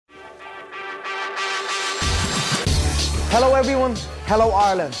Hello everyone, hello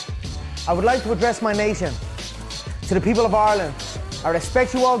Ireland. I would like to address my nation. To the people of Ireland, I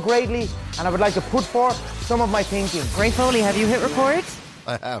respect you all greatly and I would like to put forth some of my thinking. Ray Foley, have you hit record?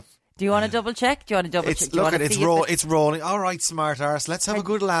 I have. Do you want to double check? It's rolling. All right, smart arse. Let's have a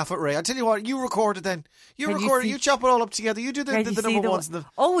good laugh at Ray. I tell you what, you record it then. You chop it all up together. You do the number ones.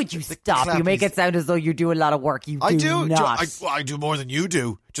 Would you stop? You make it sound as though you do a lot of work. I do not. I do more than you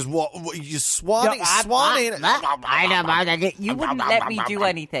do. Just you swan in. You wouldn't let me do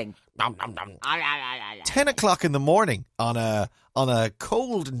anything. 10 o'clock in the morning on a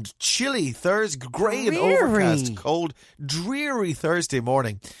cold and chilly Thursday, grey and overcast, cold, dreary Thursday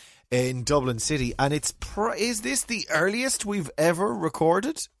morning in Dublin City, and is this the earliest we've ever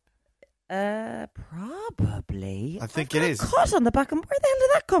recorded? Probably. I think it is. Cut on the back, and where the hell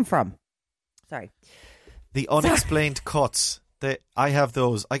did that come from? Sorry. The unexplained cuts. I have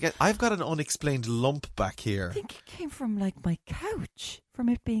those. I've got an unexplained lump back here. I think it came from like my couch, from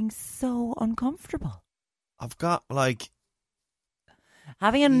it being so uncomfortable. I've got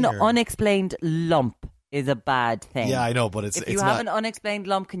having an unexplained lump is a bad thing. Yeah, I know, but if you have an unexplained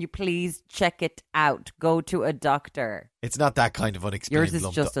lump, can you please check it out? Go to a doctor. It's not that kind of unexplained lump. Yours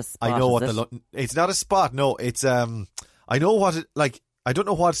is just a spot. I know what it's not a spot. No, it's I know what it I don't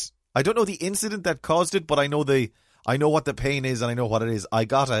know the incident that caused it, but I know what the pain is and I know what it is. I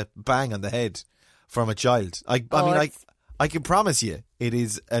got a bang on the head from a child. I can promise you it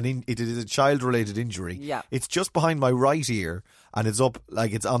is a child related injury. Yeah. It's just behind my right ear and it's up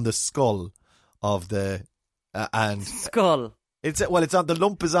it's on the skull of the and skull. It's on the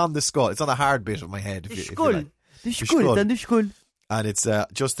lump is on the skull. It's on the hard bit of my head. The skull. The skull. And it's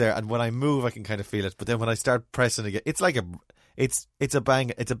just there. And when I move, I can kind of feel it. But then when I start pressing again, it's like it's a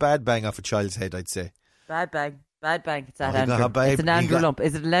bang. It's a bad bang off a child's head, I'd say. Bad bang. It's that Andrew. It's an Andrew lump.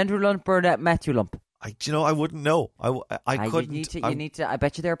 Is it an Andrew lump or a Matthew lump? I wouldn't know. I couldn't. You need to. I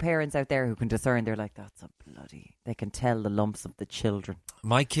bet you there are parents out there who can discern. They're like, that's a bloody. They can tell the lumps of the children.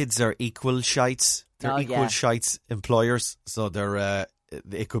 My kids are equal shites. They're equal shites employers. So they're.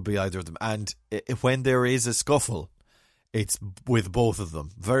 It could be either of them. And when there is a scuffle, it's with both of them.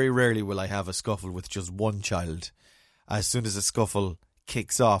 Very rarely will I have a scuffle with just one child. As soon as a scuffle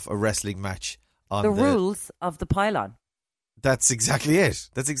kicks off a wrestling match on the rules of the pylon. That's exactly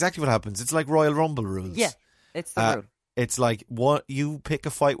it. That's exactly what happens. It's like Royal Rumble rules. Yeah, it's the rule. It's like you pick a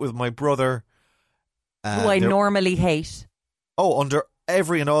fight with my brother, who I normally hate. Oh, under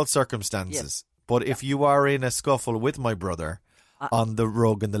every and all circumstances. Yes. But if you are in a scuffle with my brother on the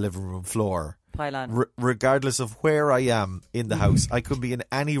rug in the living room floor, pylon, regardless of where I am in the house, I could be in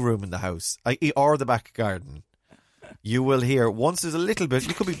any room in the house, or the back garden. You will hear once there's a little bit.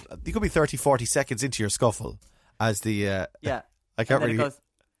 You could be 30, 40 seconds into your scuffle. As the I can't really. Goes,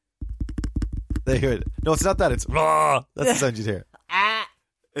 they hear it. No, it's not that. It's raw. That's the sound you'd hear.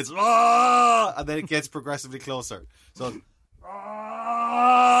 It's raw, and then it gets progressively closer. So,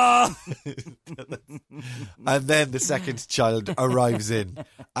 and then the second child arrives in,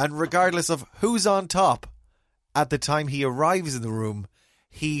 and regardless of who's on top, at the time he arrives in the room,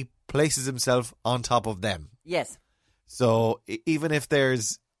 he places himself on top of them. Yes. So even if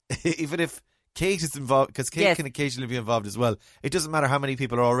Kate is involved, because Kate can occasionally be involved as well. It doesn't matter how many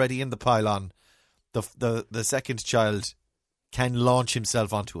people are already in the pylon. The second child can launch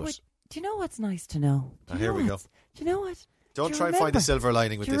himself onto it. Do you know what's nice to know? Here we go. Do you know what? Don't try and find the silver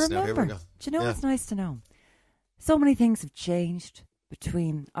lining with this now. Here we go. Do you know what's nice to know? So many things have changed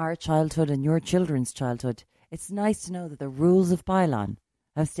between our childhood and your children's childhood. It's nice to know that the rules of pylon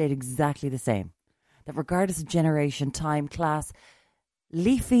have stayed exactly the same. That regardless of generation, time, class,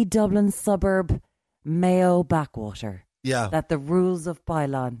 leafy Dublin suburb, Mayo backwater. Yeah. That the rules of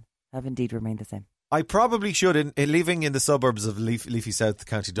pylon have indeed remained the same. I probably should, in living in the suburbs of leafy South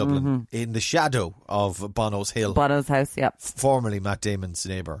County Dublin, in the shadow of Bono's Hill. Bono's house, yeah. Formerly Matt Damon's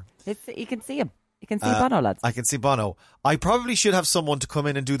neighbour. You can see him. You can see Bono, lads. I can see Bono. I probably should have someone to come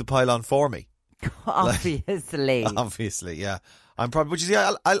in and do the pylon for me. Obviously. Obviously, yeah. I'm probably, which is,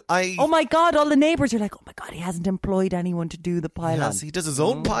 yeah, I oh my God, all the neighbours are like, oh my God, he hasn't employed anyone to do the pylon. Yes, he does his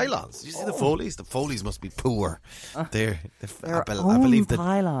own pylons. You see the Foleys? The Foleys must be poor. Their I own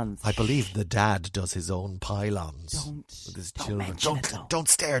pylons. I believe the dad does his own pylons with his children. Don't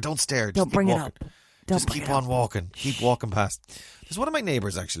stare. Don't bring it up. Just keep on walking. Keep walking past. There's one of my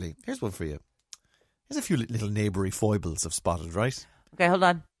neighbours, actually. Here's one for you. Here's a few little neighboury foibles I've spotted, right? Okay, hold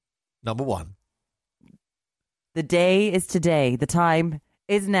on. Number one. The day is today. The time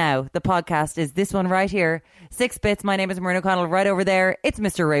is now. The podcast is this one right here. 6 bits. My name is Maureen O'Connell. Right over there, it's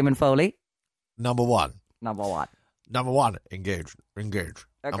Mr. Raymond Foley. Number one. Engage.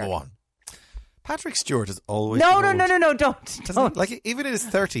 Okay. Number one. Patrick Stewart has always No, been old. don't. Like, even in his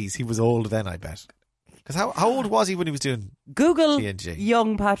 30s, he was old then, I bet. Because how old was he when he was doing Google TNG?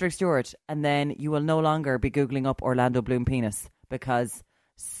 young Patrick Stewart, and then you will no longer be Googling up Orlando Bloom penis, because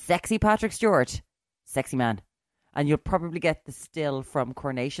sexy Patrick Stewart, sexy man. And you'll probably get the still from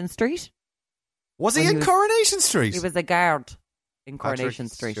Coronation Street. Was he in Coronation Street? He was a guard in Coronation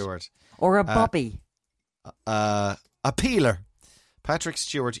Patrick Street. Stewart. Or a bobby. A peeler. Patrick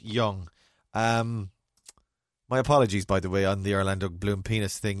Stewart Young. My apologies, by the way, on the Orlando Bloom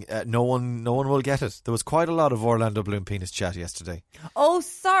penis thing. No one will get it. There was quite a lot of Orlando Bloom penis chat yesterday. Oh,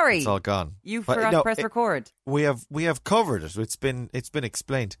 sorry. It's all gone. You forgot to press record. We have covered it. It's been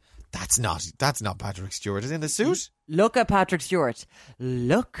explained. That's not Patrick Stewart. Is in the suit. Look at Patrick Stewart.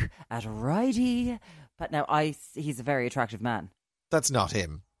 Look at Righty. But now he's a very attractive man. That's not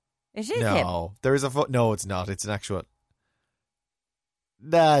him. It is him. No, there is a no. It's not. It's an actual.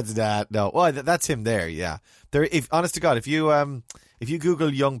 That's not. No, well, that's him there. Yeah, there. If honest to God, if you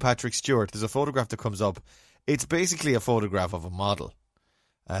Google young Patrick Stewart, there's a photograph that comes up. It's basically a photograph of a model,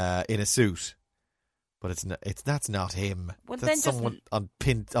 in a suit, but that's not him. Well, that's then someone on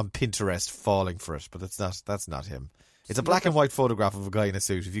Pinterest falling for it, but that's not him. It's a black and white photograph of a guy in a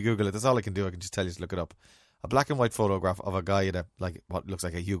suit. If you Google it, that's all I can do. I can just tell you to look it up. A black and white photograph of a guy in what looks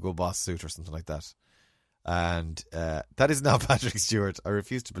like a Hugo Boss suit or something like that. And that is not Patrick Stewart. I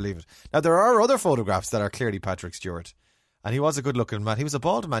refuse to believe it. Now, there are other photographs that are clearly Patrick Stewart. And he was a good-looking man. He was a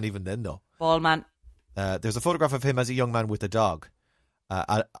bald man even then, though. Bald man. There's a photograph of him as a young man with a dog.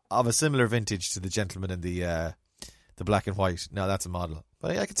 Of a similar vintage to the gentleman in the black and white. Now, that's a model.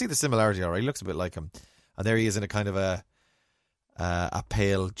 But I can see the similarity, all right. He looks a bit like him. And there he is in a kind of a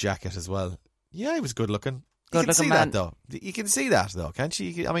pale jacket as well. Yeah, he was good-looking. You can see that, though. You can see that, though, can't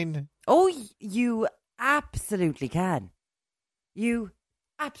you? I mean... Oh, you absolutely can. You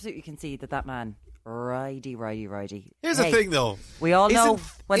absolutely can see that man, righty. Here's the thing, though. We all know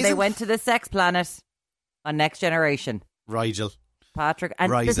when they went to the sex planet on Next Generation. Rigel. Patrick. And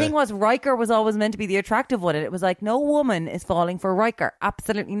the thing was, Riker was always meant to be the attractive one. And it was like, no woman is falling for Riker.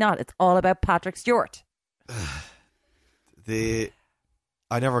 Absolutely not. It's all about Patrick Stewart. I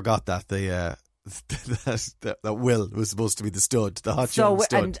never got that. That Will was supposed to be the stud, the hot young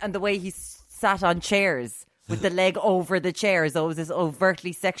stud. And the way he sat on chairs with the leg over the chairs. It was this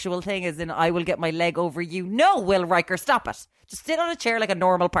overtly sexual thing, as in, I will get my leg over you. No, Will Riker, stop it. Just sit on a chair like a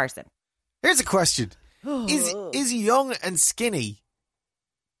normal person. Here's a question. Is young and skinny?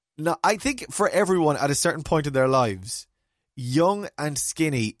 No, I think for everyone at a certain point in their lives, young and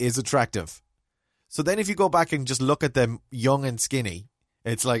skinny is attractive. So then if you go back and just look at them young and skinny,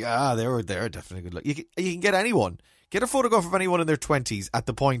 it's like, they're definitely good. You can get anyone. Get a photograph of anyone in their 20s at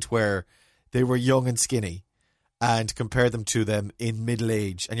the point where they were young and skinny and compare them to them in middle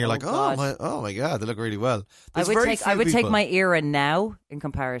age. And you're like, oh my God, they look really well. I would take my era now in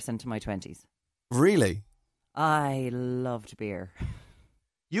comparison to my 20s. Really? I loved beer.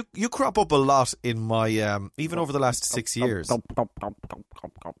 You crop up a lot in my, even over the last 6 years.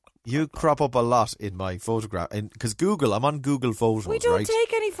 You crop up a lot in my photograph. Because I'm on Google Photos, we don't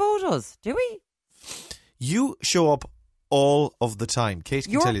take any photos, do we? You show up all of the time. Kate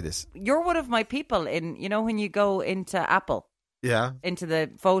can tell you this. You're one of my people when you go into Apple. Yeah. Into the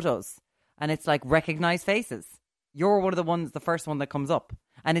photos. And it's like recognize faces. You're one of the first one that comes up.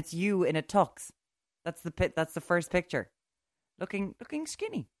 And it's you in a tux. That's the first picture. Looking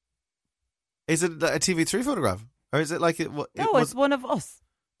skinny. Is it a TV3 photograph? Or is it like it's one of us.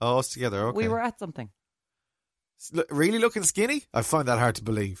 Oh, us together, okay. We were at something. Really looking skinny? I find that hard to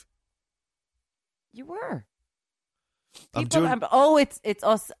believe. You were. It's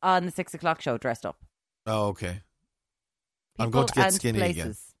us on the 6 o'clock show dressed up. Oh, okay. People I'm going to get skinny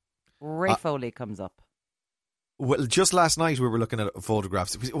places. again. Ray Foley comes up. Well, just last night we were looking at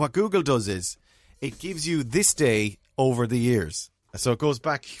photographs. What Google does is it gives you this day over the years. So it goes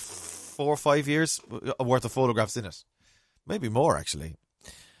back 4 or 5 years worth of photographs in it. Maybe more, actually.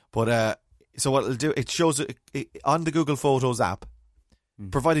 But so what it'll do, it shows it on the Google Photos app,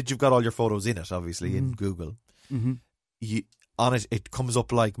 provided you've got all your photos in it, obviously, in Google. Mm-hmm. On it comes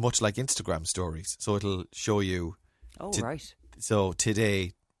up much like Instagram stories. So it'll show you. Oh, right. So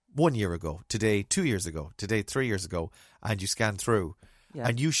today, 1 year ago, today, 2 years ago, today, 3 years ago, and you scan through,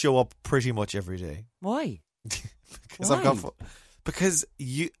 and you show up pretty much every day. Why? Because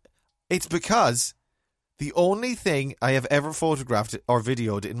the only thing I have ever photographed or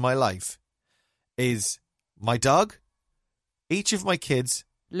videoed in my life is my dog, each of my kids.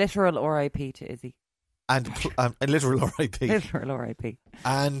 Literal R.I.P. to Izzy. And literal R.I.P. Literal R.I.P.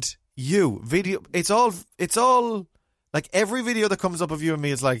 And you, video, it's all, like every video that comes up of you and me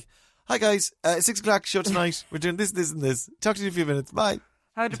is like, Hi guys, 6 o'clock show tonight. We're doing this, this and this. Talk to you in a few minutes. Bye.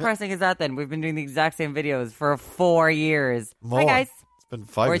 How depressing is that then? We've been doing the exact same videos for 4 years. More. Hi guys. It's been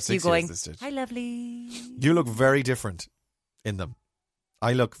 5 or Where's 6 you going? years this stage. Hi lovely. You look very different in them.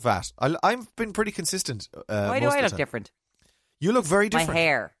 I look fat. I've been pretty consistent. Why do I look different? You look very different. My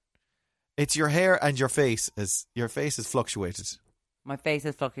hair. It's your hair and your face. Your face has fluctuated. My face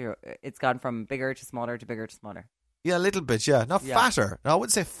is fluctuating. It's gone from bigger to smaller to bigger to smaller. Yeah, a little bit. Yeah, not fatter. No, I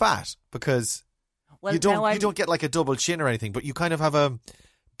wouldn't say fat because you don't get like a double chin or anything. But you kind of have a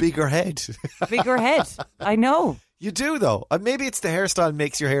bigger head. Bigger head. I know. You do though. Maybe it's the hairstyle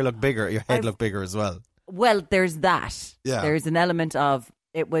makes your hair look bigger. Your head look bigger as well. Well, there's that. Yeah. There's an element of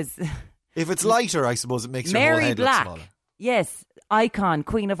it was. If it's lighter, I suppose it makes your whole head Black. look smaller. Yes, icon,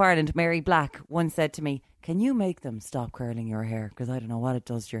 Queen of Ireland, Mary Black, once said to me, "Can you make them stop curling your hair? Because I don't know what it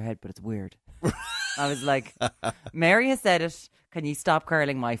does to your head, but it's weird." I was like, Mary has said it. Can you stop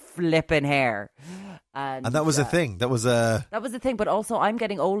curling my flipping hair? And that was a thing. That was a thing. But also, I'm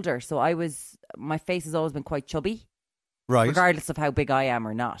getting older, so my face has always been quite chubby, right? Regardless of how big I am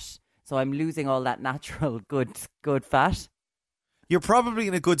or not. So I'm losing all that natural good fat. You're probably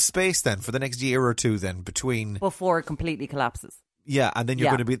in a good space then for the next year or two. Then between before it completely collapses. Yeah, and then you're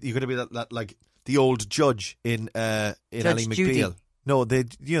going to be that like the old judge in Ally McBeal. Judy. No,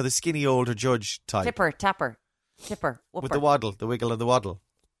 the skinny older judge type. Tipper, whooper. With the waddle, the wiggle and the waddle.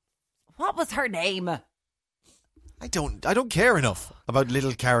 What was her name? I don't care enough about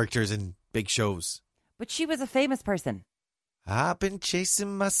little characters in big shows. But she was a famous person. I've been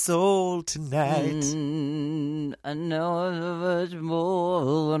chasing my soul tonight. I know much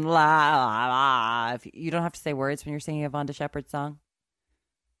more than life. You don't have to say words when you're singing a Vonda Shepherd song.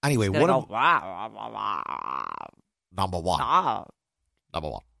 Anyway, Number one.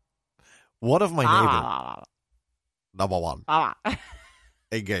 One of my neighbours. Number one.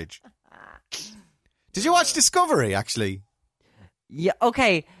 Engage. Did you watch Discovery, actually? Yeah,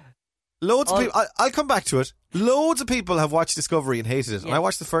 okay. Loads of people, I'll come back to it. Loads of people have watched Discovery and hated it. Yeah. And I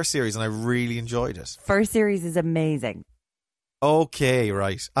watched the first series and I really enjoyed it. First series is amazing. Okay,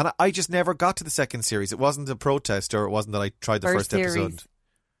 right. And I just never got to the second series. It wasn't a protest, or it wasn't that I tried the first episode.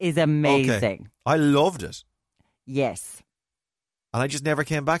 Is amazing. Okay. I loved it. Yes. And I just never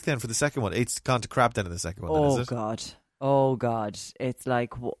came back then for the second one. It's gone to crap then in the second one. Oh, then, is it? Oh, God. It's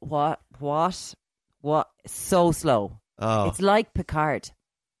like, what? So slow. Oh. It's like Picard.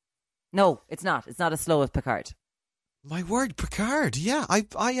 No, it's not. It's not as slow as Picard. My word, Picard. Yeah, I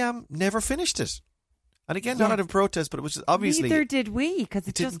never finished it. And again, not out of protest, but it was just obviously... Neither did we, because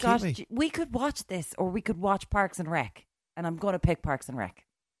it just got... Me. We could watch this, or we could watch Parks and Rec. And I'm going to pick Parks and Rec.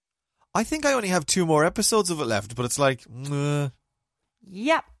 I think I only have 2 more episodes of it left, but it's like...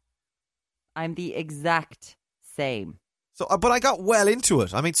 Yep. I'm the exact same. So, but I got well into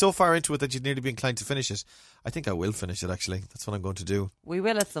it. I mean, so far into it that you'd nearly be inclined to finish it. I think I will finish it, actually. That's what I'm going to do. We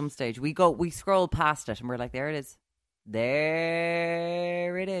will at some stage. We scroll past it and we're like, there it is.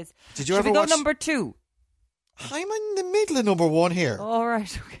 There it is. Did you Should ever we go watch... number 2? I'm in the middle of number 1 here. All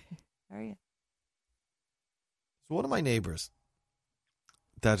right, okay. Are you? It's one of my neighbours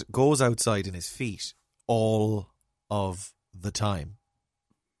that goes outside in his feet all of the time.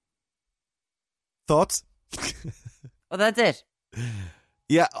 Thoughts? Oh, that's it.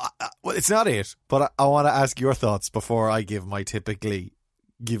 Yeah, well, it's not it, but I want to ask your thoughts before I give my typically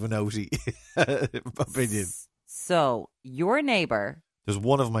given outy opinion. So, your neighbour... There's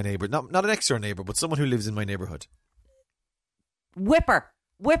one of my neighbours, not an next door neighbour, but someone who lives in my neighbourhood. Whipper.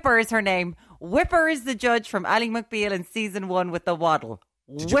 Whipper is her name. Whipper is the judge from Ally McBeal in season 1 with the waddle.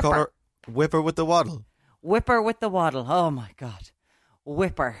 Did you call her Whipper with the waddle? Whipper with the waddle. Oh, my God.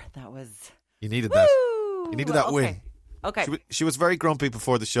 Whipper. That was... You needed that. You needed that okay. win. Okay. She was very grumpy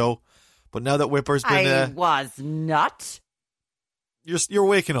before the show, but now that Whipper's been... I was not. You're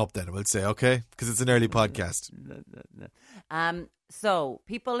waking up then, we'll say, okay? Because it's an early podcast. So,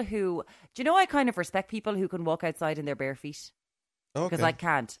 people who... Do you know I kind of respect people who can walk outside in their bare feet? Okay. Because I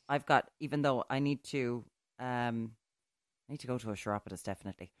can't. I've got... Even though I need to... I need to go to a chiropodist,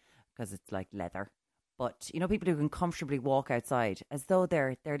 definitely. Because it's like leather. But, you know, people who can comfortably walk outside as though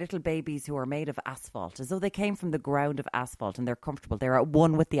they're little babies who are made of asphalt, as though they came from the ground of asphalt and they're comfortable. They're at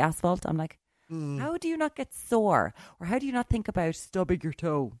one with the asphalt. I'm like, how do you not get sore? Or how do you not think about stubbing your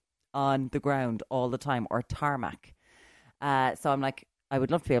toe on the ground all the time, or tarmac? So I'm like, I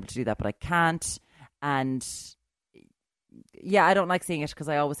would love to be able to do that, but I can't. And yeah, I don't like seeing it because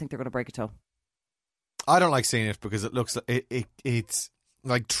I always think they're going to break a toe. I don't like seeing it because it looks it's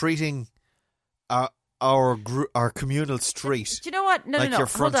like treating our communal street. Do you know what? No, your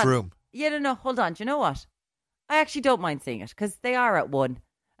front room. Yeah, no, hold on. Do you know what? I actually don't mind seeing it because they are at one.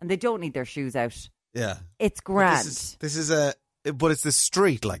 and they don't need their shoes out. Yeah. It's grand. But it's the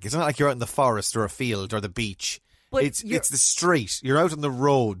street. Like, it's not like you're out in the forest or a field or the beach. But It's the street. You're out on the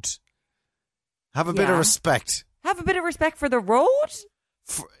road. Have a bit of respect. Have a bit of respect for the road?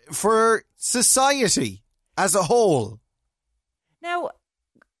 For society as a whole. Now,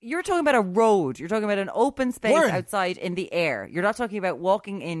 you're talking about a road. You're talking about an open space outside in the air. You're not talking about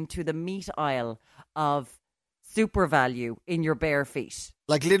walking into the meat aisle of Super Value in your bare feet.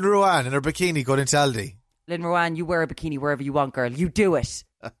 Like Lynn Ruan in her bikini going into Aldi. Lynn Ruan, you wear a bikini wherever you want, girl. You do it.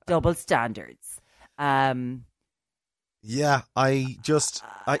 Double standards. Yeah, do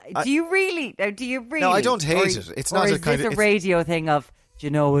you really? No, I don't hate it. It's not a kind of a radio thing of, do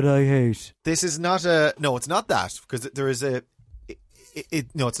you know what I hate? This is not a... No, it's not that. Because there is a...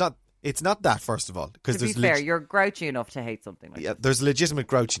 No, it's not. It's not that, first of all. To be fair, you're grouchy enough to hate something like that. There's legitimate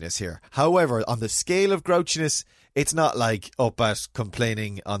grouchiness here. However, on the scale of grouchiness, it's not like up at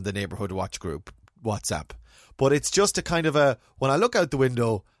complaining on the neighbourhood watch group WhatsApp. But it's just a kind of a... When I look out the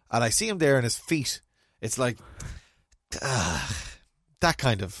window and I see him there in his feet, it's like... that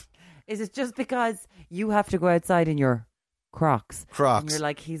kind of... Is it just because you have to go outside in your Crocs? Crocs. And you're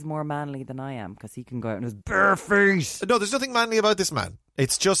like, he's more manly than I am because he can go out in his bare feet. No, there's nothing manly about this man.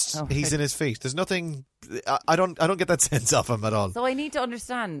 It's just he's in his feet. There's nothing... I don't get that sense of him at all. So I need to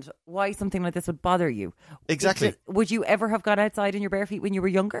understand why something like this would bother you. Exactly. Would you ever have gone outside in your bare feet when you were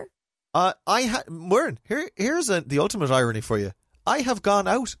younger? Muireann, here's the ultimate irony for you. I have gone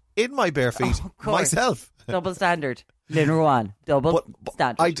out in my bare feet myself. Double standard. Lynn Ruan, double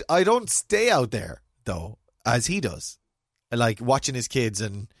standard. I don't stay out there, though, as he does. Like, watching his kids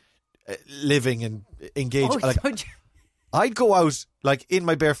and living and engaged. I'd go out, like, in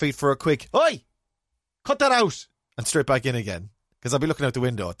my bare feet for a quick, oi, cut that out, and straight back in again. Because I'd be looking out the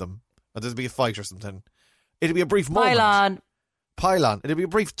window at them. Or there'd be a fight or something. It'd be a brief moment. Pylon. It'd be a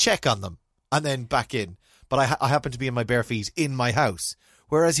brief check on them. And then back in. But I happen to be in my bare feet in my house.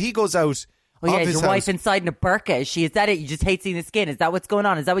 Whereas he goes out... Oh yeah, is your wife inside in a burqa? Is that it? You just hate seeing the skin? Is that what's going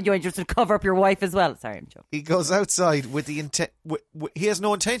on? Is that what you want? Just to cover up your wife as well? Sorry, I'm joking. He goes outside with the intent... he has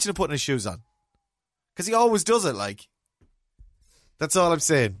no intention of putting his shoes on. Because he always does it, like... That's all I'm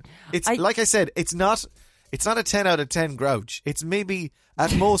saying. Like I said, it's not a 10 out of 10 grouch. It's maybe,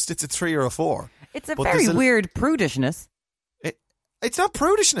 at most, it's a 3 or a 4. It's a very weird prudishness. It's not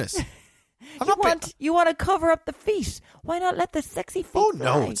prudishness. You want to cover up the feet. Why not let the sexy feet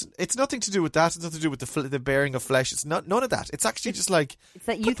no, it's nothing to do with that. It's nothing to do with the bearing of flesh. It's none of that. It's actually just like... It's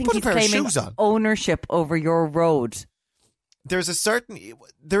that you think he's claiming ownership over your road. There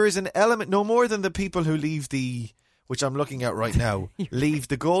is an element, no more than the people who leave which I'm looking at right now, leave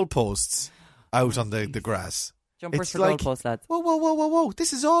the goalposts out on the grass. Jumpers for goalposts, lads. Whoa.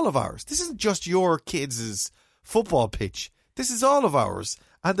 This is all of ours. This isn't just your kids' football pitch. This is all of ours.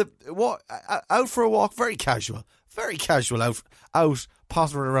 And out for a walk, very casual out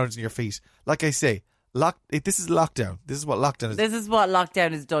pottering around in your feet. Like I say, this is lockdown. This is what lockdown is. This is what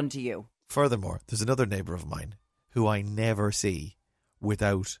lockdown has done to you. Furthermore, there's another neighbour of mine who I never see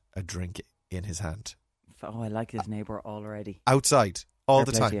without a drink in his hand. Oh, I like this neighbour already. Outside, all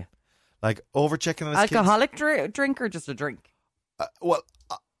the time. Like, over-checking on his kids. Alcoholic drink or just a drink?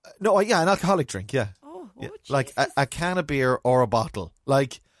 No, an alcoholic drink, yeah. Yeah. Like a can of beer or a bottle.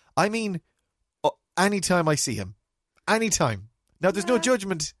 Like, I mean, anytime I see him. Anytime. Now, there's no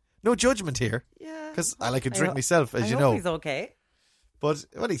judgment here. Yeah. Because I like a drink myself, as you know. He's okay. But,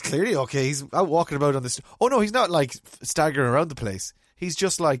 he's clearly okay. He's out walking about on the street. Oh, no, he's not, like, staggering around the place. He's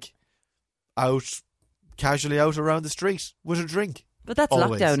just, like, casually out around the street with a drink. But that's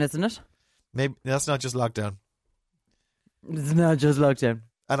always. Lockdown, isn't it? Maybe that's not just lockdown. It's not just lockdown.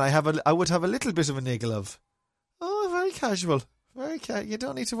 And I would have a little bit of a niggle of, very casual. You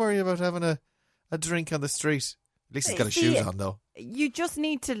don't need to worry about having a drink on the street. At least he's got his shoes on, though. You just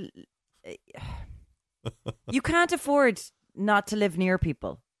need to... You can't afford not to live near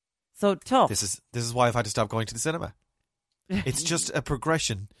people. So tough. This is why I've had to stop going to the cinema. It's just a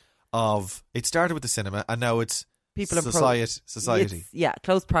progression of... It started with the cinema, and now it's people society. It's,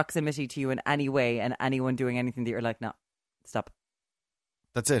 close proximity to you in any way, and anyone doing anything that you're like, no, stop.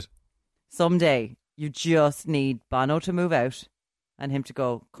 That's it. Someday, you just need Bono to move out and him to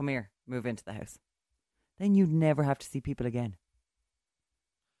go, come here, move into the house. Then you'd never have to see people again.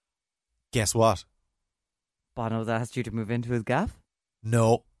 Guess what? Bono's asked you to move into his gaff?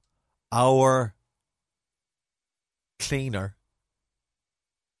 No. Our cleaner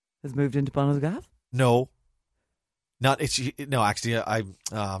has moved into Bono's gaff? No. Actually,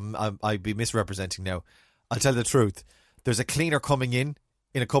 I'd be misrepresenting now. I'll tell you the truth. There's a cleaner coming in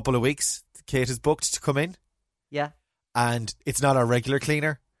a couple of weeks. Kate has booked to come in. Yeah. And it's not our regular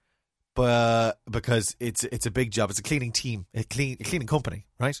cleaner. but because it's a big job. It's a cleaning team, a cleaning company,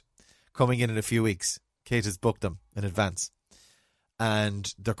 right? Coming in a few weeks. Kate has booked them in advance.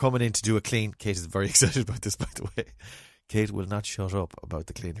 And they're coming in to do a clean. Kate is very excited about this, by the way. Kate will not shut up about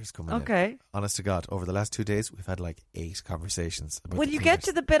the cleaners coming in. Okay. Honest to God, over the last 2 days, we've had like 8 conversations about When the you get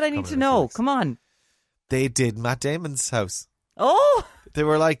to the bit I need to know, come on. They did Matt Damon's house. Oh! They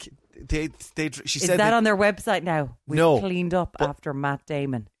were like, she said that on their website now? We've No, cleaned up after Matt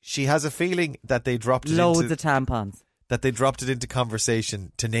Damon. she has a feeling that they dropped it Loads into, of tampons. that they dropped it into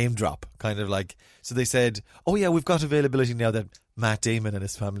conversation to name drop, kind of like. So they said, "Oh yeah, we've got availability now that Matt Damon and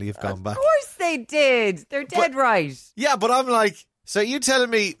his family have gone back." Of course they did. They're dead right. Yeah, but I'm like, so you telling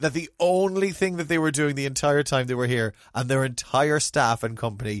me that the only thing that they were doing the entire time they were here, and their entire staff and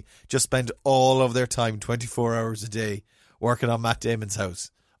company just spend all of their time, 24 hours a day, working on Matt Damon's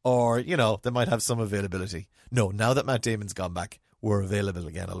house? Or, you know, they might have some availability. No, now that Matt Damon's gone back, we're available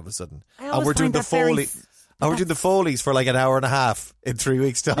again all of a sudden. And we're doing the Foley. And we're doing the Foleys for like an hour and a half in 3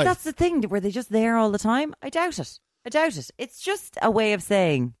 weeks' time. But that's the thing. Were they just there all the time? I doubt it. It's just a way of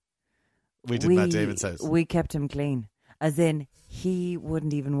saying we did Matt Damon's house. We kept him clean. As in, he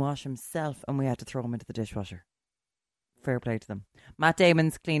wouldn't even wash himself and we had to throw him into the dishwasher. Fair play to them. Matt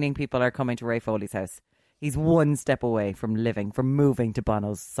Damon's cleaning people are coming to Ray Foley's house. He's one step away from moving to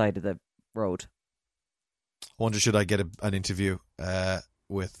Bono's side of the road. I wonder, should I get an interview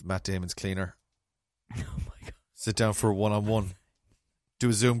with Matt Damon's cleaner? Oh my God. Sit down for a one-on-one. Do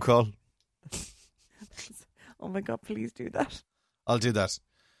a Zoom call. Oh my God, please do that. I'll do that.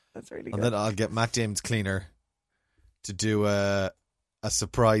 That's really good. And good. then I'll get Matt Damon's cleaner to do a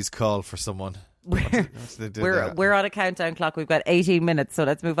surprise call for someone. We're on a countdown clock. We've got 18 minutes, so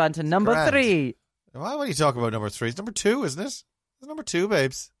let's move on to number 3. Why are you talking about number 3? It's number 2, isn't it? It's number 2,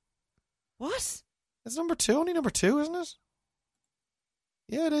 babes. What? It's number 2, only number 2, isn't it?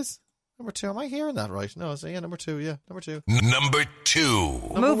 Yeah, it is. Number 2. Am I hearing that right? No, so yeah, number 2, yeah. Number 2. Number 2.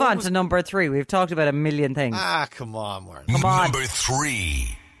 Move on to number 3. We've talked about a million things. Come on, Warren. Come on. Number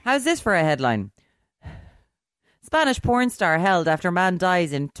 3. How's this for a headline? Spanish porn star held after man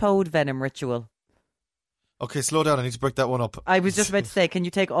dies in toad venom ritual. Okay, slow down. I need to break that one up. I was just about to say, can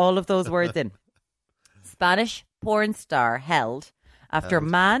you take all of those words in? Spanish porn star held after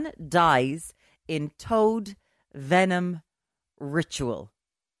man dies in toad venom ritual.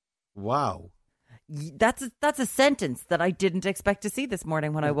 Wow. That's a sentence that I didn't expect to see this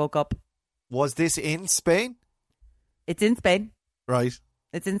morning when I woke up. Was this in Spain? It's in Spain. Right.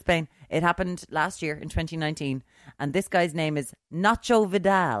 It's in Spain. It happened last year in 2019. And this guy's name is Nacho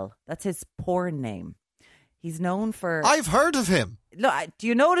Vidal. That's his porn name. He's known for... I've heard of him. Look, do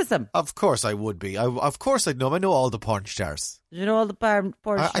you notice him? Of course I would be. Of course I'd know him. I know all the porn stars. You know all the porn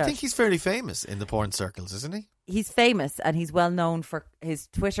stars? I think he's fairly famous in the porn circles, isn't he? He's famous and he's well known for his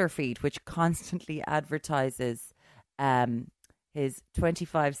Twitter feed, which constantly advertises his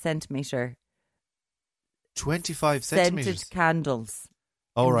 25 centimetre 25 centimetres? scented candles.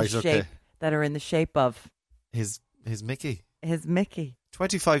 Oh, right, okay. That are in the shape of... His Mickey. His Mickey.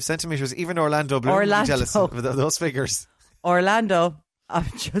 25 centimetres. Even Orlando Bloom would be jealous of those figures. Orlando, I'm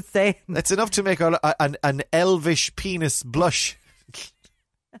just saying. It's enough to make an elvish penis blush.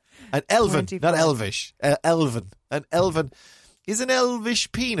 An elven, 25. Not elvish. Elven. An elven. Is an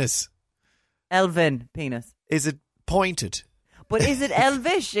elvish penis. Elven penis. Is it pointed? But is it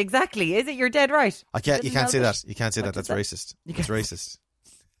elvish? Exactly. Is it? You're dead right. You can't say that. You can't say that. That's racist. It's racist.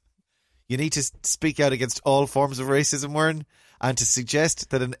 You need to speak out against all forms of racism, Warren, and to suggest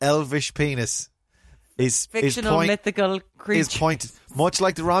that an elvish penis is fictional, mythical creature. Is pointed, much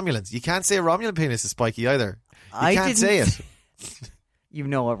like the Romulans. You can't say a Romulan penis is spiky either. You can't say it. You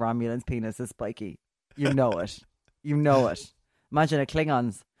know a Romulan's penis is spiky. You know it. You know it. Imagine a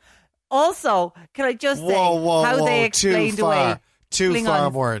Klingon's. Also, can I just say how they explained away too far,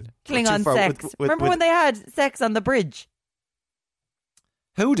 Warren. Klingon sex. Remember when they had sex on the bridge?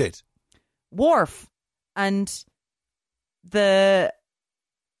 Who did? Worf and the...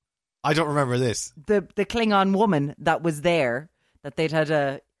 I don't remember this. The Klingon woman that was there, that they'd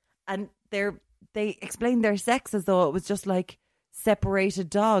had and they explained their sex as though it was just like separated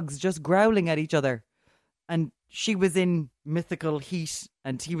dogs just growling at each other. And she was in mythical heat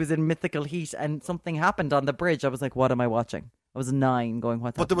and he was in mythical heat and something happened on the bridge. I was like, what am I watching? I was 9 going,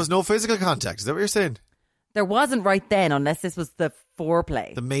 what's happening? But there was no physical contact. Is that what you're saying? There wasn't right then, unless this was the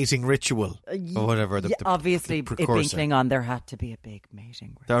foreplay. The mating ritual or whatever. Obviously, it being Klingon, there had to be a big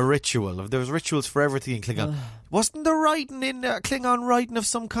mating ritual. The ritual. There was rituals for everything in Klingon. Wasn't there writing in Klingon writing of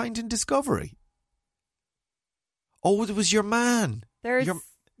some kind in Discovery? Oh, there was your man. There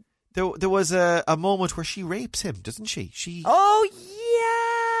was a moment where she rapes him, doesn't she? Oh,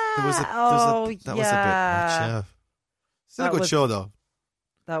 That was a bit much, yeah. Still a good show, though.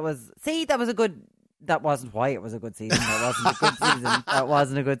 That was a good. That wasn't why it was a good season. That wasn't a good season. That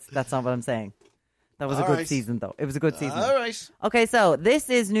wasn't a good. That's not what I'm saying. That was a good season, though. It was a good season. All right. Okay, so this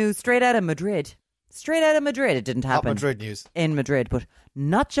is news straight out of Madrid. Straight out of Madrid. It didn't happen. Not Madrid news. In Madrid, but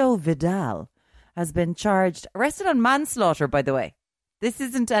Nacho Vidal has been arrested on manslaughter, by the way. This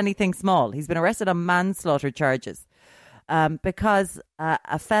isn't anything small. He's been arrested on manslaughter charges because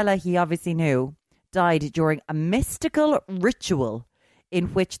a fella he obviously knew died during a mystical ritual in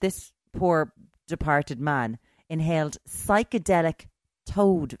which this poor departed man inhaled psychedelic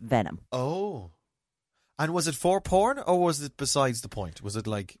toad venom. Oh. And was it for porn or was it besides the point? Was it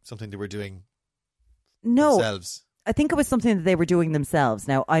like something they were doing themselves? I think it was something that they were doing themselves.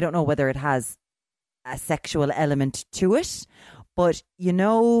 Now, I don't know whether it has a sexual element to it, but you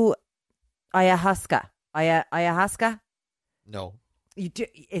know ayahuasca? No.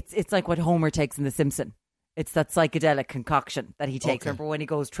 It's like what Homer takes in The Simpsons. It's that psychedelic concoction that he takes. Okay. Remember when he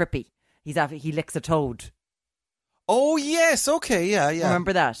goes trippy? He licks a toad. Oh, yes. Okay, yeah.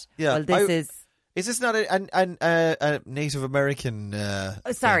 Remember that? Yeah. Well, this is... Is this not a Native American...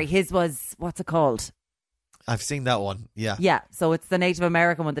 sorry, his was... What's it called? I've seen that one, yeah. Yeah, so it's the Native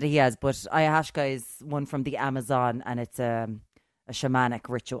American one that he has, but ayahuasca is one from the Amazon, and it's a shamanic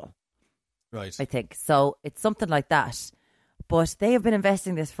ritual. Right. I think. So it's something like that. But they have been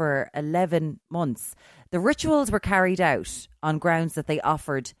investigating this for 11 months. The rituals were carried out on grounds that they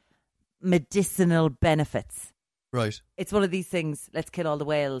offered medicinal benefits. Right. It's one of these things, let's kill all the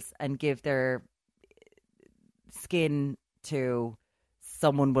whales and give their skin to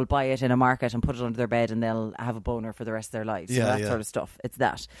someone will buy it in a market and put it under their bed and they'll have a boner for the rest of their lives. Yeah, that sort of stuff. It's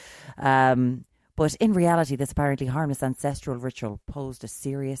that. But in reality, this apparently harmless ancestral ritual posed a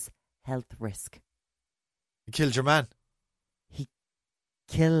serious health risk. You killed your man. He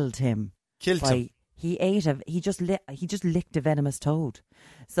killed him. He just licked a venomous toad.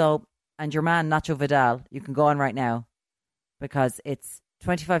 So, and your man Nacho Vidal, you can go on right now because it's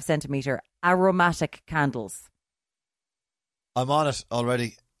 25 centimeter aromatic candles. I'm on it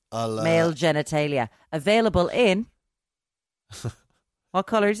already. Male genitalia available in. What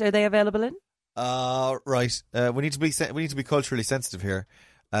colours are they available in? Right. We need to be culturally sensitive here.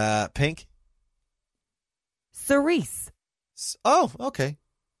 Pink. Cerise. Oh, okay.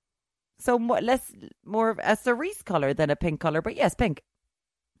 So more of a cerise colour than a pink colour, but yes, pink.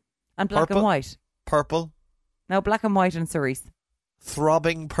 And black Purple. and white. Purple. No, black and white and cerise.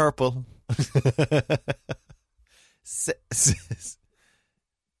 Throbbing purple.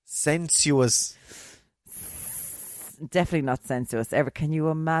 Sensuous. Definitely not sensuous. Ever? Can you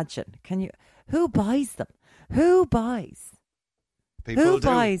imagine? Who buys them? Who buys? People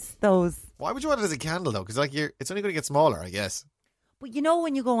buys those? Why would you want it as a candle though? Because it's only going to get smaller, I guess. But you know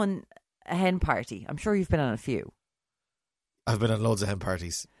when you go on a hen party, I'm sure you've been on a few. I've been on loads of hen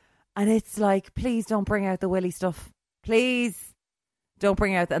parties. And it's like, please don't bring out the willy stuff. Please don't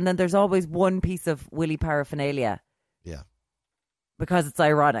bring out. And then there's always one piece of willy paraphernalia. Yeah. Because it's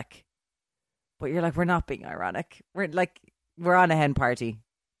ironic. But you're like, we're not being ironic. We're on a hen party.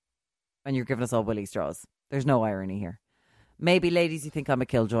 And you're giving us all willy straws. There's no irony here. Maybe, ladies, you think I'm a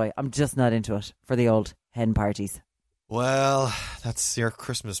killjoy. I'm just not into it for the old hen parties. Well, that's your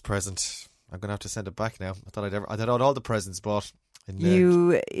Christmas present. I'm going to have to send it back now. I thought I'd all the presents bought.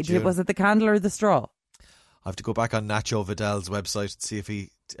 Was it the candle or the straw? I have to go back on Nacho Vidal's website and see if he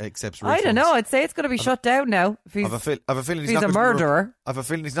accepts refunds. I don't know. I'd say it's going to be shut down now. I have a feeling he's a murderer. I have a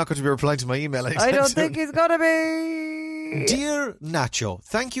feeling he's not going to be replying to my email anytime I don't soon. think he's going to be. Dear Nacho,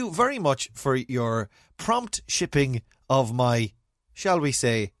 thank you very much for your prompt shipping of my, shall we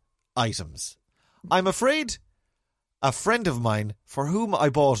say, items. I'm afraid a friend of mine for whom I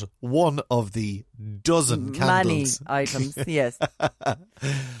bought one of the dozen candles. Many items, yes.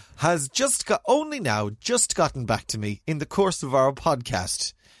 has just gotten back to me in the course of our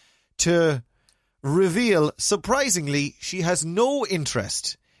podcast to reveal, surprisingly, she has no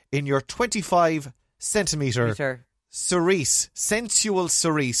interest in your 25 centimetre cerise, sensual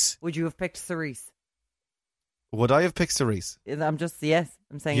cerise. Would you have picked cerise? Would I have picked cerise? I'm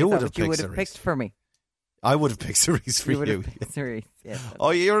saying you would have picked for me. I would have picked cerise for you. Cerise, yes.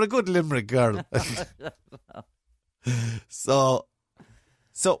 Oh, you're a good Limerick girl. So,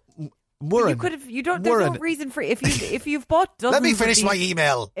 Murren. There's no reason for if you've bought dozens. Let me finish my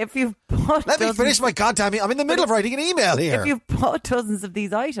email. If you've bought, let me finish my goddamn. I'm in the middle of writing an email here. If you've bought dozens of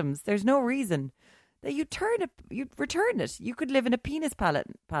these items, there's no reason that you'd return it. You could live in a penis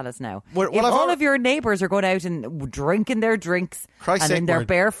palace now. Well, if all of your neighbours are going out and drinking their drinks in their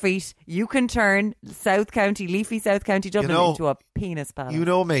bare feet, you can turn leafy South County Dublin into a penis palace. You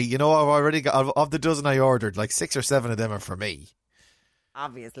know me. You know, I've already got, of the dozen I ordered, like 6 or 7 of them are for me.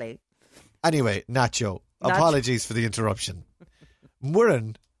 Obviously. Anyway, Nacho. Apologies for the interruption.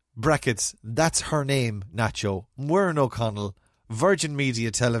 Muireann, brackets, that's her name, Nacho. Muireann O'Connell, Virgin Media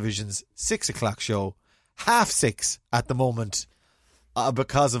Television's 6 o'clock show. 6:30 at the moment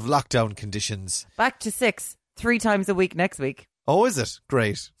because of lockdown conditions. Back to 6, 3 times a week next week. Oh, is it?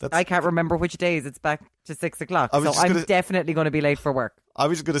 Great. I can't remember which days it's back to 6 o'clock. So I'm definitely going to be late for work. I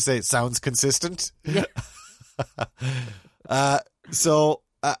was just going to say it sounds consistent. Yeah.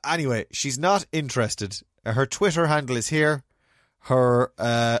 Anyway, she's not interested. Her Twitter handle is here. Her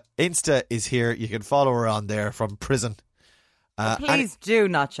Insta is here. You can follow her on there from prison. Please do,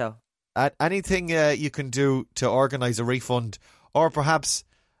 Nacho. Anything you can do to organise a refund or perhaps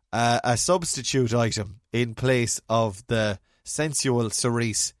a substitute item in place of the sensual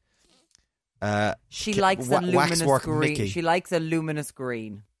cerise. She likes a luminous green. Mickey. She likes a luminous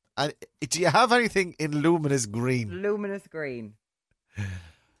green. Do you have anything in luminous green? Luminous green.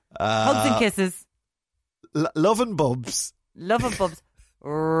 Hugs and kisses. Love and bubs. Love and bubs.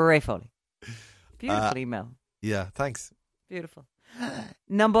 Ray Foley. Beautiful email. Yeah, thanks. Beautiful.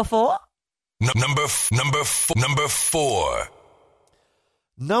 Number 4. Number 4.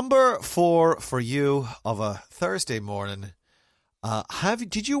 Number 4 for you of a Thursday morning.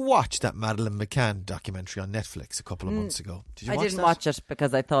 Did you watch that Madeleine McCann documentary on Netflix a couple of months ago? Did you I watch didn't that? watch it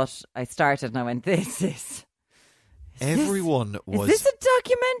because I thought I started and I went, Is this a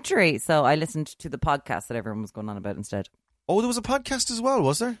documentary? So I listened to the podcast that everyone was going on about instead. Oh, there was a podcast as well,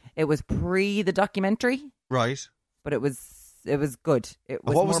 was there? It was pre the documentary. Right. But it was good.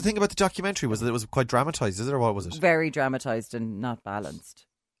 What was the thing about the documentary? Was it was quite dramatised, is it, or what was it? Very dramatised and not balanced.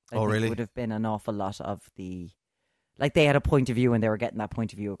 I think really? It would have been an awful lot of like they had a point of view and they were getting that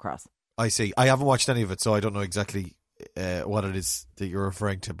point of view across. I see. I haven't watched any of it, so I don't know exactly what it is that you're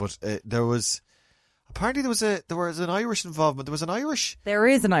referring to. But there was an Irish involvement. There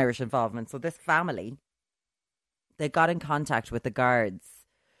is an Irish involvement. So this family, they got in contact with the guards.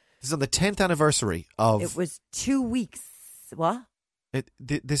 This is on the 10th anniversary of. It was 2 weeks. What?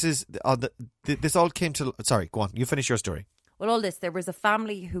 This all came to. Sorry, go on. You finish your story. Well, there was a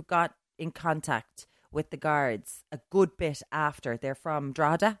family who got in contact with the guards a good bit after. They're from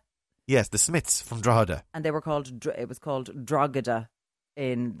Drogheda. Yes, the Smiths from Drogheda. And it was called Drogheda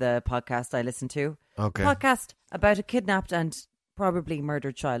in the podcast I listened to. Okay. Podcast about a kidnapped and probably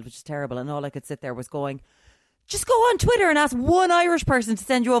murdered child, which is terrible. And all I could sit there was going, just go on Twitter and ask one Irish person to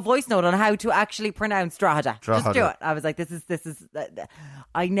send you a voice note on how to actually pronounce Drogheda. Just do it. I was like, this is.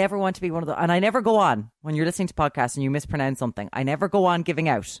 I never want to be one of those. And I never go on, when you're listening to podcasts and you mispronounce something, I never go on giving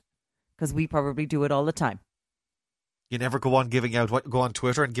out. Because we probably do it all the time. You never go on giving out what? Go on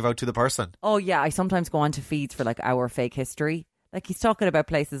Twitter and give out to the person? Oh, yeah. I sometimes go on to feeds for like our fake history. Like he's talking about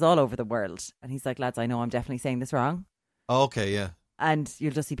places all over the world. And he's like, lads, I know I'm definitely saying this wrong. Oh, okay, yeah. And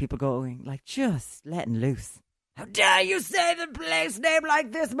you'll just see people going, like, just letting loose. How dare you say the place name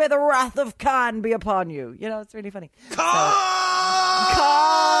like this? May the wrath of Khan be upon you. You know, it's really funny. Khan!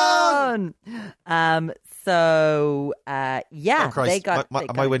 Yeah. Oh, Christ. They got...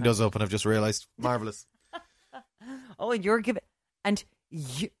 My window's open, I've just realised. Marvellous. Oh, and you're giving... And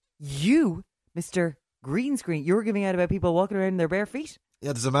you, Mr. Green Screen, you were giving out about people walking around in their bare feet?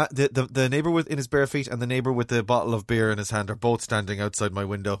 Yeah, there's the neighbour in his bare feet and the neighbour with the bottle of beer in his hand are both standing outside my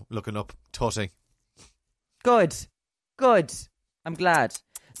window, looking up, tutting. Good. I'm glad.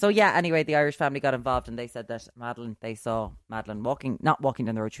 So yeah, anyway, the Irish family got involved and they said that they saw Madeleine not walking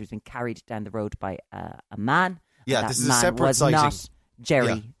down the road, she was being carried down the road by a man. Yeah, this is a separate sighting. Not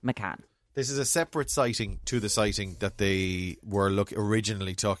Jerry McCann. This is a separate sighting to the sighting that they were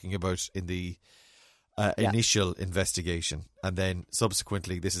originally talking about in the initial investigation, and then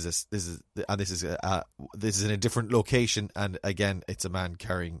subsequently this is in a different location, and again it's a man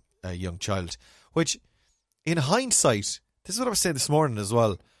carrying a young child, which in hindsight, this is what I was saying this morning as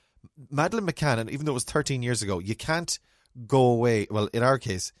well. Madeleine McCann, and even though it was 13 years ago, you can't go away. Well, in our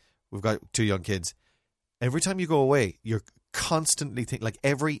case, we've got 2 young kids. Every time you go away, you're constantly thinking, like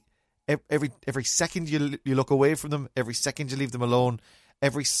every second you look away from them, every second you leave them alone,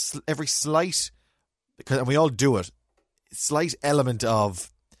 every slight, and we all do it, slight element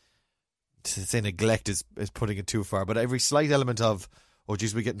of, to say neglect is putting it too far, but every slight element of, oh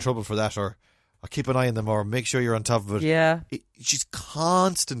geez, we get in trouble for that, or I'll keep an eye on them, or make sure you're on top of it. Yeah. She's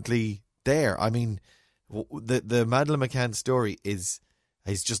constantly there. I mean, the Madeleine McCann story is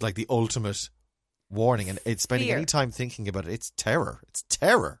just like the ultimate warning, and it's spending Fear. any time thinking about it. It's terror. It's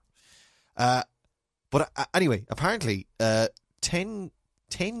terror. But anyway, apparently, 10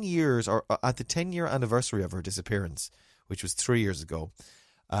 years, or at the 10-year anniversary of her disappearance, which was 3 years ago,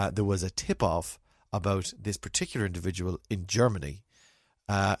 there was a tip-off about this particular individual in Germany,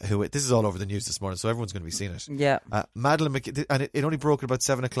 who, this is all over the news this morning, so everyone's going to be seeing it. Yeah. Madeleine McCann, and it only broke at about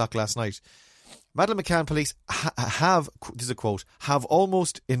 7 o'clock last night. Madeleine McCann police have, this is a quote, have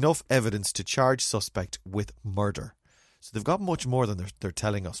almost enough evidence to charge suspect with murder. So they've got much more than they're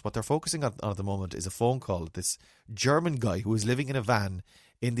telling us. What they're focusing on at the moment is a phone call. This German guy who was living in a van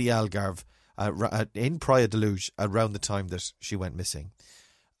in the Algarve in Praia de Luz around the time that she went missing.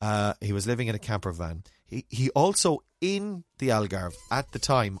 He was living in a camper van. He also, in the Algarve at the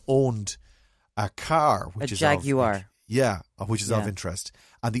time, owned a car, which A is Jaguar. which is of interest.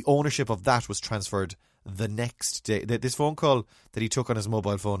 And the ownership of that was transferred the next day. This phone call that he took on his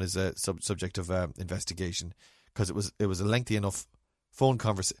mobile phone is a subject of investigation, because it was a lengthy enough phone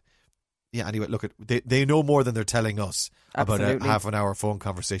conversation. Yeah, anyway, look, they know more than they're telling us about a half an hour phone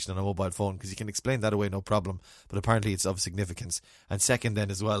conversation on a mobile phone, because you can explain that away, no problem. But apparently it's of significance. And second then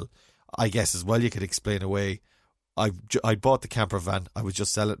as well, I guess as well you could explain away, I bought the camper van, I was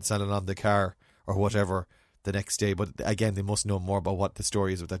just selling on the car or whatever the next day. But again, they must know more about what the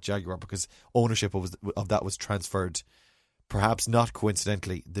story is with that Jaguar, because ownership of that was transferred, perhaps not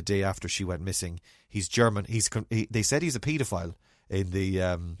coincidentally, the day after she went missing. He's German. They said he's a paedophile in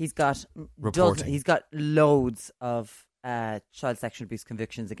the he's got reporting. He's got loads of child sexual abuse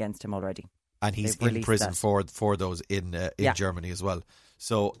convictions against him already, and he's They've in prison released for those in Germany as well.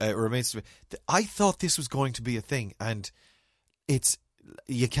 So it remains to be. I thought this was going to be a thing, and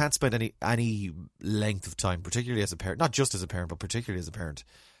you can't spend any length of time, particularly as a parent, not just as a parent, but particularly as a parent,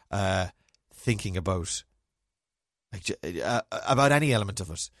 thinking about any element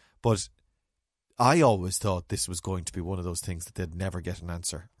of it. But I always thought this was going to be one of those things that they'd never get an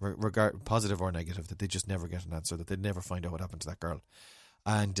answer, positive or negative, that they'd just never get an answer, that they'd never find out what happened to that girl.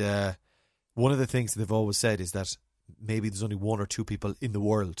 And one of the things that they've always said is that maybe there's only one or two people in the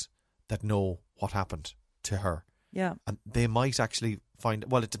world that know what happened to her. Yeah. And they might actually find,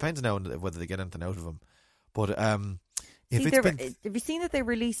 well, it depends now on whether they get anything out of him. But have you seen that they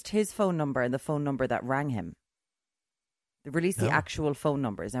released his phone number and the phone number that rang him? They released the actual phone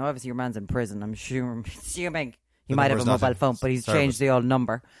numbers. Now, obviously, your man's in prison. I'm assuming he might have a mobile phone, but he's changed the old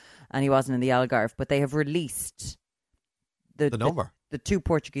number, and he wasn't in the Algarve. But they have released the number, the two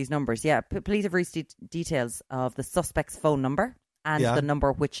Portuguese numbers. Yeah, police have released details of the suspect's phone number and the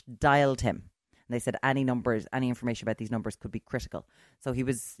number which dialed him. And they said any information about these numbers could be critical. So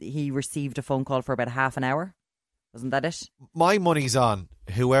he received a phone call for about half an hour. Wasn't that it? My money's on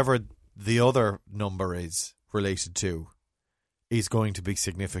whoever the other number is related to is going to be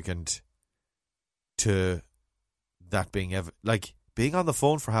significant to that being like being on the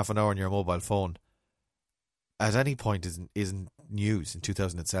phone for half an hour on your mobile phone at any point isn't news in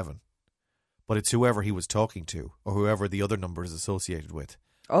 2007. But it's whoever he was talking to or whoever the other number is associated with.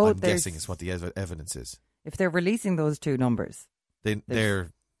 I'm guessing is what the evidence is. If they're releasing those two numbers, they're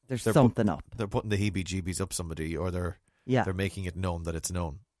something up. They're putting the heebie-jeebies up somebody, or they're making it known that it's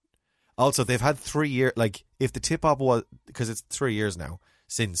known. Also, they've had 3 years, like, if the tip-off was, because it's 3 years now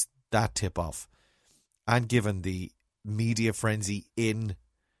since that tip-off, and given the media frenzy in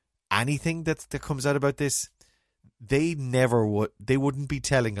anything that comes out about this, they wouldn't be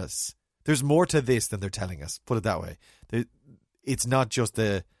telling us. There's more to this than they're telling us, put it that way. It's not just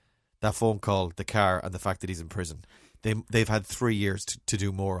that phone call, the car, and the fact that he's in prison. They've had 3 years to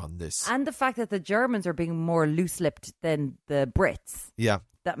do more on this. And the fact that the Germans are being more loose-lipped than the Brits. Yeah.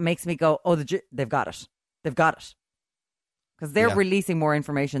 That makes me go, they've got it. They've got it. Because they're releasing more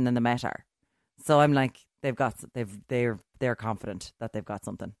information than the Met are. So I'm like, they're confident that they've got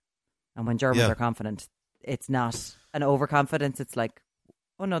something. And when Germans are confident, it's not an overconfidence. It's like,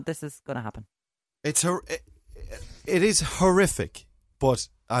 oh no, this is going to happen. It is horrific,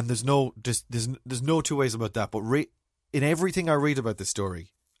 and there's no two ways about that. But in everything I read about this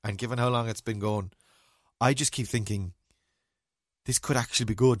story, and given how long it's been going, I just keep thinking, this could actually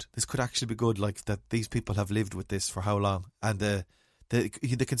be good. This could actually be good. Like that, these people have lived with this for how long, and the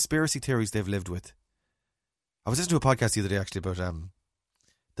conspiracy theories they've lived with. I was listening to a podcast the other day actually about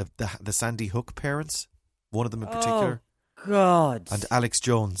the Sandy Hook parents, one of them in particular. Oh God! And Alex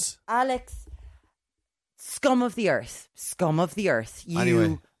Jones. Alex, scum of the earth, you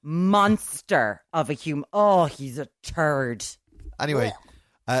anyway. Monster of a human. Oh, he's a turd. Anyway,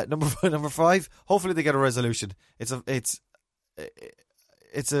 number 5. Hopefully they get a resolution. Anyway,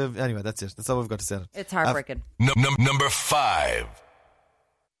 that's it. That's all we've got to say. It's heartbreaking. Number 5.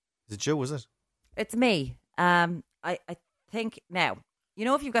 Is it Joe, was it? It's me. I think now, you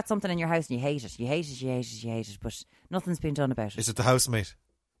know, if you've got something in your house and you hate it, but nothing's been done about it. Is it the housemate?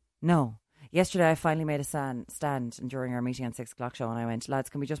 No. Yesterday I finally made a stand during our meeting on 6 o'clock show, and I went, lads,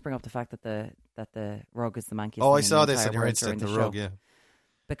 can we just bring up the fact that the rug is the mankiest Oh, thing I saw in the this entire on your world Insta, during the the rug, show. yeah.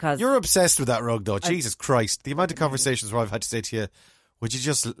 Because You're obsessed with that rug, though. Jesus Christ. The amount of conversations where I've had to say to you, would you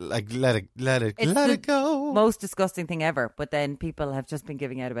just like let it go? most disgusting thing ever, but then people have just been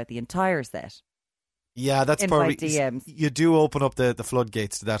giving out about the entire set. Yeah, that's in my probably DMs. You do open up the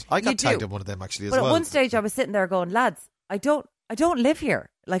floodgates to that. I You got tagged do. in one of them actually as But well. at one stage I was sitting there going, lads, I don't live here.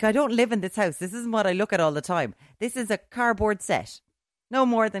 Like, I don't live in this house. This isn't what I look at all the time. This is a cardboard set. No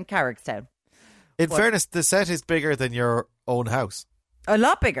more than Carrickstown. In fairness, the set is bigger than your own house. A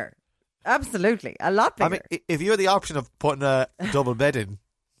lot bigger. Absolutely. A lot bigger. I mean, if you had the option of putting a double bed in,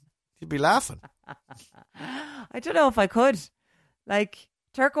 you'd be laughing. I don't know if I could. Like,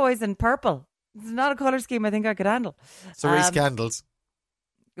 turquoise and purple. It's not a colour scheme I think I could handle. Cerise candles.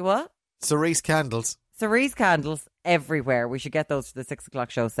 What? Cerise candles. Cerise candles everywhere. We should get those for the 6 o'clock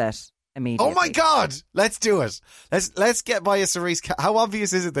show set immediately. Oh my God! Let's do it. Let's get by a cerise. How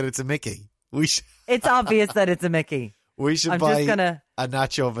obvious is it that it's a Mickey? It's obvious that it's a Mickey. We should I'm buy just gonna. a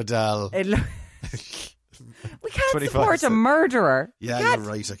Nacho Vidal. We can't 25 support a cent. murderer. Yeah, You can't- you're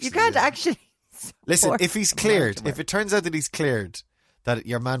right, actually, You can't yeah. actually. Listen, support if he's a cleared, murderer. if it turns out that he's cleared, that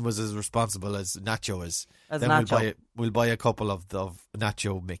your man was as responsible as Nacho is, As then Nacho. we'll buy a couple of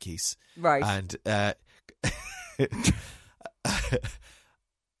Nacho Mickeys. Right. And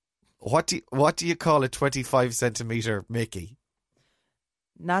what do you call a 25 centimeter Mickey?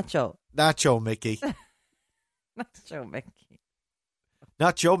 Nacho Mickey. Mickey.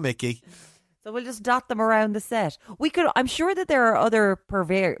 Nacho Mickey. So we'll just dot them around the set. We could. I'm sure that there are other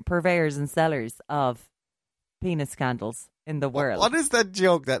purveyors and sellers of penis candles in the world. What is that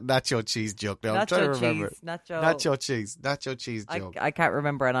joke? That nacho cheese joke? Now I'm trying to remember. cheese. Nacho cheese joke. I can't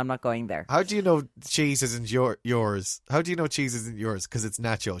remember, and I'm not going there. How do you know cheese isn't yours? How do you know cheese isn't yours? Because it's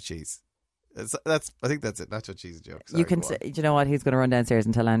nacho cheese. I think that's it. Nacho cheese joke. Sorry, You can. go on. Do you know what? He's going to run downstairs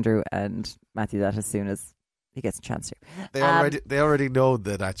and tell Andrew and Matthew that as soon as he gets a chance to. They already know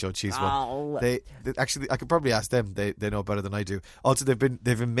the nacho cheese one. Oh. They actually, I could probably ask them. They know better than I do. Also, they've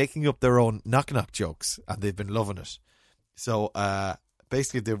been making up their own knock jokes, and they've been loving it. So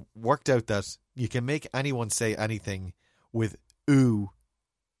basically, they've worked out that you can make anyone say anything with who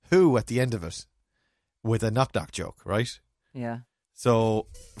at the end of it with a knock joke, right? Yeah. So,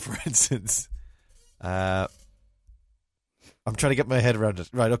 for instance, I'm trying to get my head around it.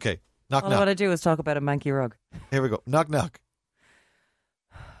 Right? Okay. Knock All I want to do is talk about a manky rug. Here we go. Knock.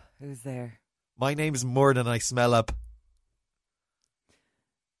 Who's there? My name's Murn and I smell up.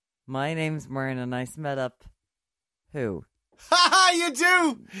 My name's Myrn and I smell up. Who? Ha ha! You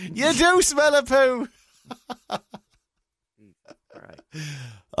do! You do smell a poo! All right.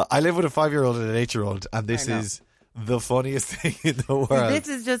 I live with a 5-year-old and an 8-year-old, and this I know. is the funniest thing in the world. This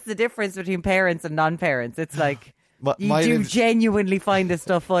is just the difference between parents and non-parents. It's like you My do name's- genuinely find this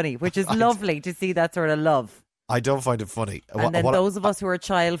stuff funny, which is lovely to see that sort of love. I don't find it funny. And then those of us who are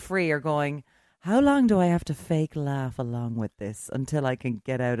child-free are going, how long do I have to fake laugh along with this until I can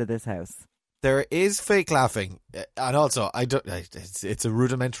get out of this house? There is fake laughing, and also it's a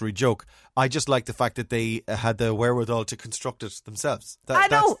rudimentary joke. I just like the fact that they had the wherewithal to construct it themselves. I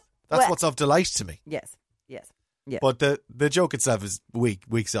know. That's Well- what's of delight to me. Yes. But the joke itself is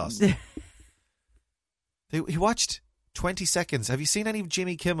weak sauce. He watched 20 seconds. Have you seen any of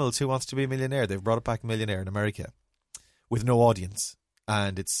Jimmy Kimmel's Who Wants to Be a Millionaire? They've brought it back Millionaire in America with no audience,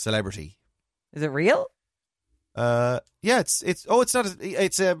 and it's celebrity. Is it real? Yeah, it's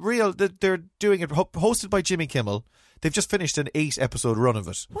a real. They're doing it hosted by Jimmy Kimmel. They've just finished an 8-episode run of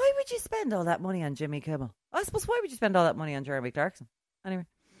it. Why would you spend all that money on Jimmy Kimmel? I suppose, why would you spend all that money on Jeremy Clarkson? Anyway.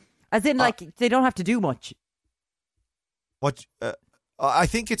 As in, they don't have to do much. What? I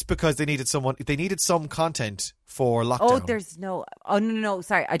think it's because they needed some content for lockdown. Oh, there's no. Oh no.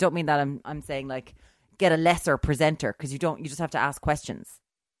 Sorry, I don't mean that. I'm saying like get a lesser presenter because you just have to ask questions.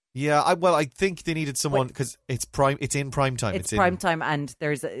 Yeah, I think they needed someone because it's in prime time. It's prime time, and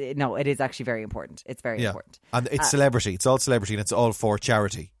it is actually very important. It's very important, and it's celebrity. It's all celebrity, and it's all for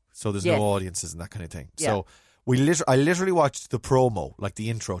charity. So there's Yes. no audiences and that kind of thing. Yeah. So I literally watched the promo, like the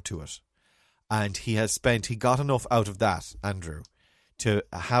intro to it, and he got enough out of that, Andrew, to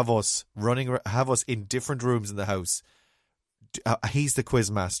have us in different rooms in the house. He's the quiz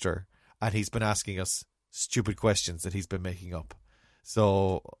master, and he's been asking us stupid questions that he's been making up.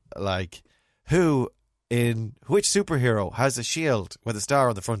 So, like, which superhero has a shield with a star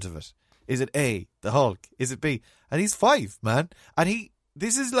on the front of it? Is it A, the Hulk? Is it B? And he's 5, man. And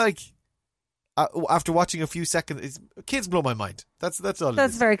this is like, after watching a few seconds, kids blow my mind. That's all.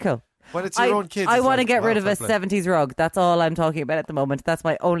 That's very cool. When it's your own kids, I want to like, get rid of a fair play. 70s rug. That's all I'm talking about at the moment. That's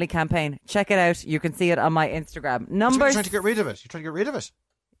my only campaign. Check it out. You can see it on my Instagram. You're trying to get rid of it. You're trying to get rid of it.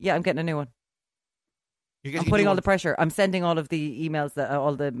 Yeah, I'm getting a new one. You're I'm getting putting a new all one. the pressure. I'm sending all of the emails,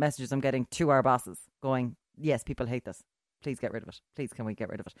 all the messages I'm getting to our bosses going, yes, people hate this. Please get rid of it. Please, can we get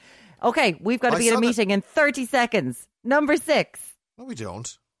rid of it? Okay, we've got to be at a meeting in 30 seconds. Number 6. No, we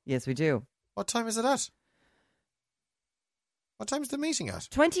don't. Yes, we do. What time is it at? What time is the meeting at?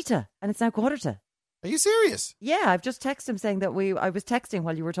 20 to, and it's now quarter to. Are you serious? Yeah, I've just texted him saying that I was texting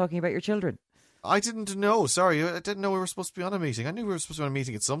while you were talking about your children. I didn't know. Sorry, I didn't know we were supposed to be on a meeting. I knew we were supposed to be on a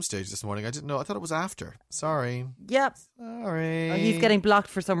meeting at some stage this morning. I didn't know. I thought it was after. Sorry. Yep. Sorry. Oh, he's getting blocked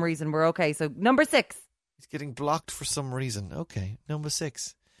for some reason. We're okay. So number 6. He's getting blocked for some reason. Okay, number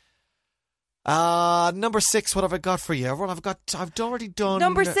 6. Number 6. What have I got for you? Everyone, I've already done.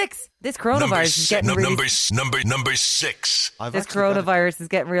 Number 6. This coronavirus is getting really. Number 6. This coronavirus is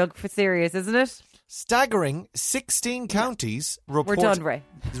getting real serious, isn't it? Staggering 16 counties report, We're done, Ray.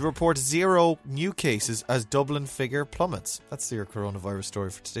 report 0 new cases as Dublin figure plummets. That's your coronavirus story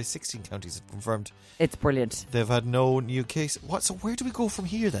for today. 16 counties have confirmed It's brilliant. they've had no new case. What? So where do we go from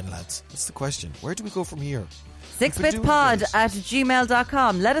here then, lads? That's the question. Where do we go from here?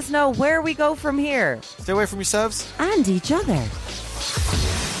 6bitpod@gmail.com. Let us know where we go from here. Stay away from yourselves. And each other.